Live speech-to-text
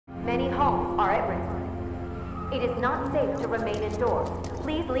Many homes are at risk. It is not safe to remain indoors.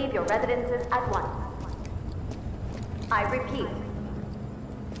 Please leave your residences at once. I repeat.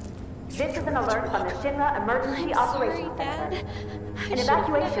 This is an alert from the Shinra Emergency Operations Center. An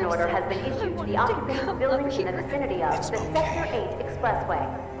evacuation order has been issued to the occupants of buildings in the vicinity of the Sector 8 Expressway.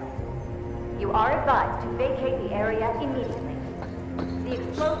 You are advised to vacate the area immediately. The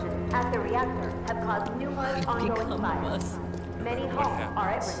explosions at the reactor have caused numerous ongoing fires. Many homes are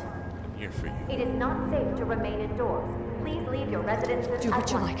at risk. I'm here for you. It is not safe to remain indoors. Please leave your residences Do at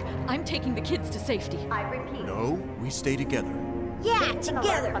what you once. like. I'm taking the kids to safety. I repeat. No, we stay together. Yeah,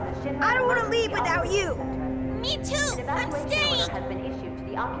 together. I don't want to leave without you. Me too! An I'm evacuation staying! order has been issued to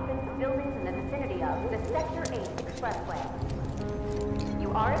the occupants of buildings in the vicinity of the Sector 8 Expressway.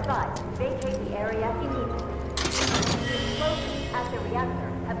 You are advised to vacate the area immediately. The explosions at the reactor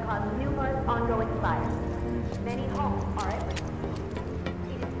have caused numerous ongoing fires. Many homes are at risk.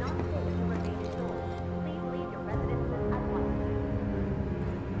 It is not safe to remain indoors. Please leave your residences at once.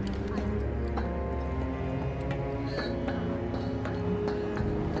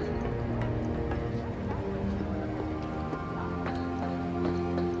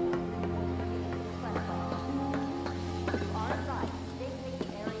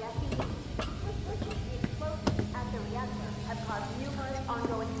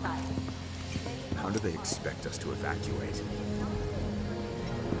 How do they expect us to evacuate?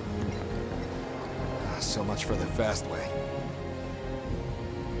 So much for the fast way.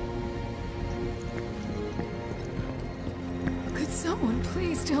 Could someone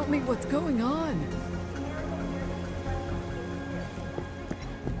please tell me what's going on?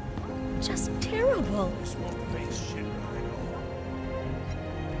 Just terrible. This won't face Shinra at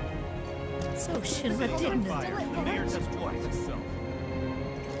all. So Shinra didn't it?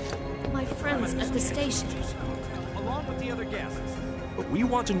 My friends at the station. Along with the other guests. But we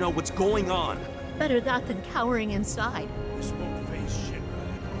want to know what's going on. Better that than cowering inside. This won't face Shinra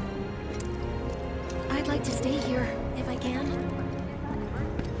at all. I'd like to stay here, if I can.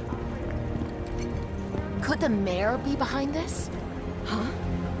 Could the mayor be behind this? Huh?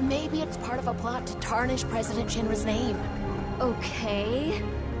 Maybe it's part of a plot to tarnish President Shinra's name. Okay.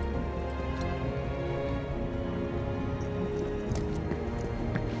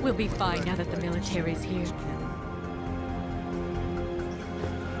 We'll be fine now that the military's here.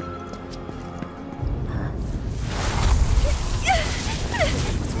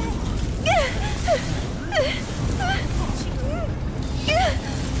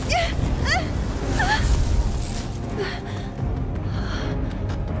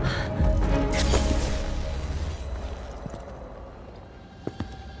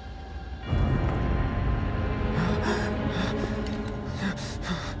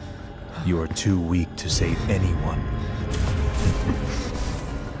 You are too weak to save anyone.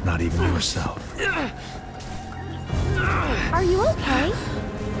 Not even yourself. Are you okay?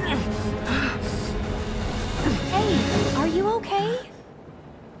 Hey, are you okay?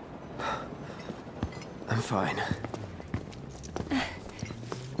 I'm fine.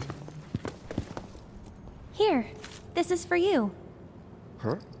 Here, this is for you.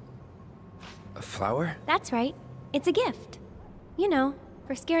 Huh? A flower? That's right. It's a gift. You know,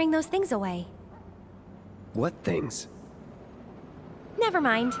 for scaring those things away. What things? Never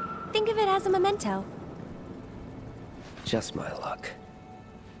mind. Think of it as a memento. Just my luck.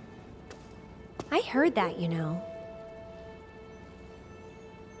 I heard that, you know.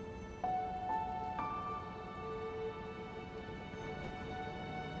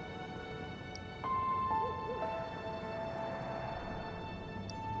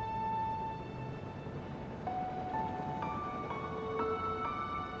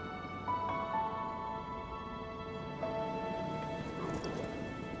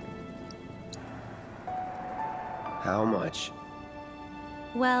 How much?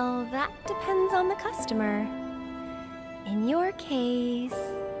 Well, that depends on the customer. In your case...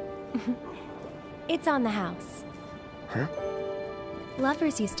 it's on the house. Huh?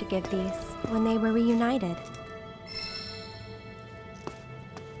 Lovers used to give these when they were reunited.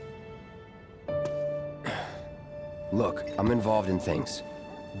 Look, I'm involved in things.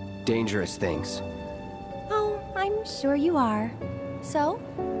 Dangerous things. Oh, I'm sure you are. So?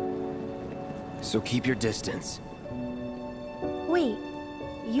 So keep your distance. Wait,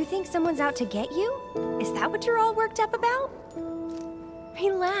 you think someone's out to get you? Is that what you're all worked up about?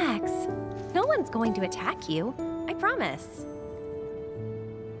 Relax. No one's going to attack you. I promise.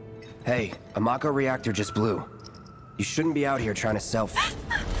 Hey, a Mako reactor just blew. You shouldn't be out here trying to self...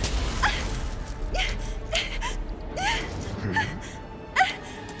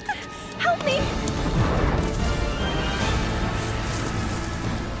 Help me!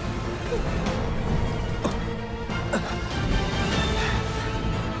 What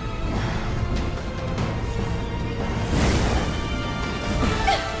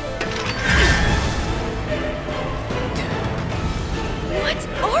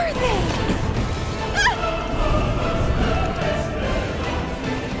are they?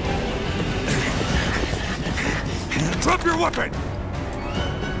 Drop your weapon!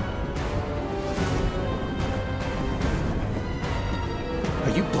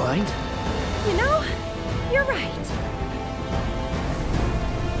 Are you blind? You know, you're right.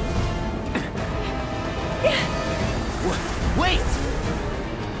 Wait!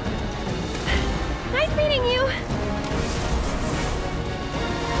 Nice meeting you.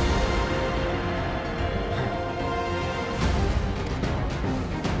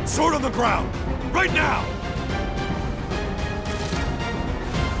 Sword on the ground! Right now!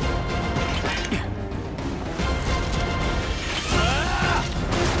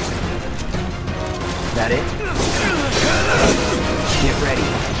 That it? Get ready.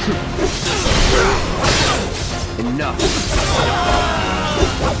 Enough.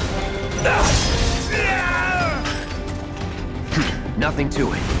 Nothing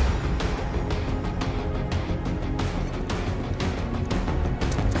to it.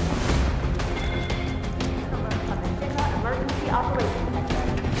 Emergency Operations Center.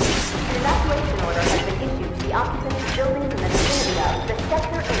 An evacuation order has been issued to the occupants of buildings in the vicinity of the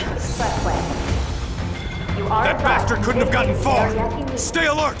Sector 8 Expressway. You are That bastard couldn't have gotten far! Stay Stay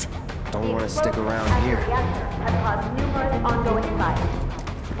alert! Don't want to stick around here. The reactor has caused numerous ongoing fires.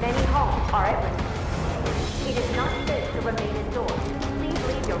 Many homes are at risk. It is not safe to remain indoors. Please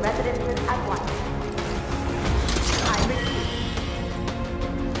leave your residences at once. I repeat.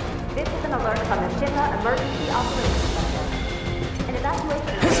 This is an alert from the Shinra Emergency Operations Center. An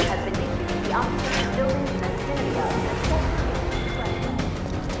evacuation order has been issued to the occupants of buildings in the vicinity of the Sector 8 Expressway.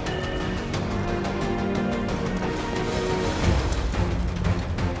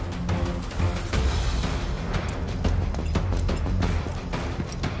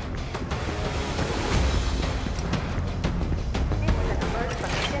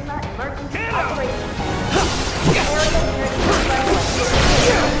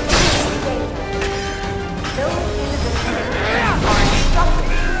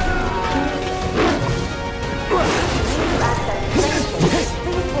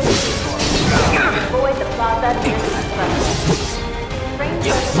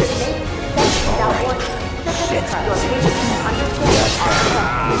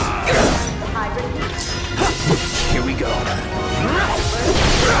 Here we go.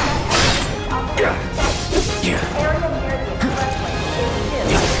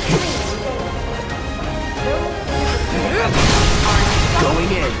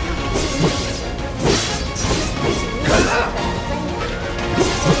 Going in.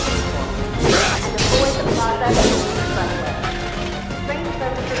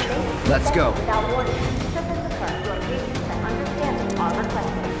 Let's go. Without warning, systems occur to patients and understanding are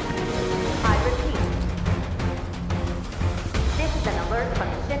requested. I repeat. This is an alert from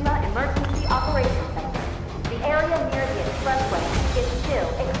the Shinra Emergency Operations Center. The area near the expressway is still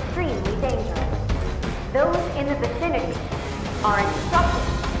extremely dangerous. Those in the vicinity are instructed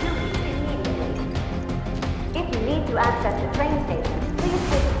to leave immediately. If you need to access the train station, please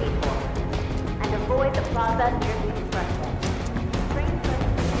take a detour and avoid the plaza near the expressway. Train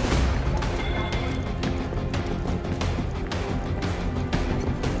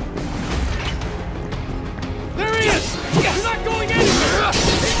There he is! You're not going anywhere!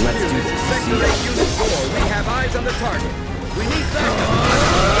 Let's do this. Sector 8 Unit 4, we have eyes on the target. We need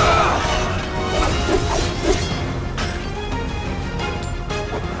backup.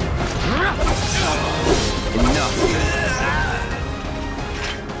 Enough.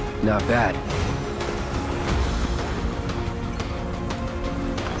 Not bad.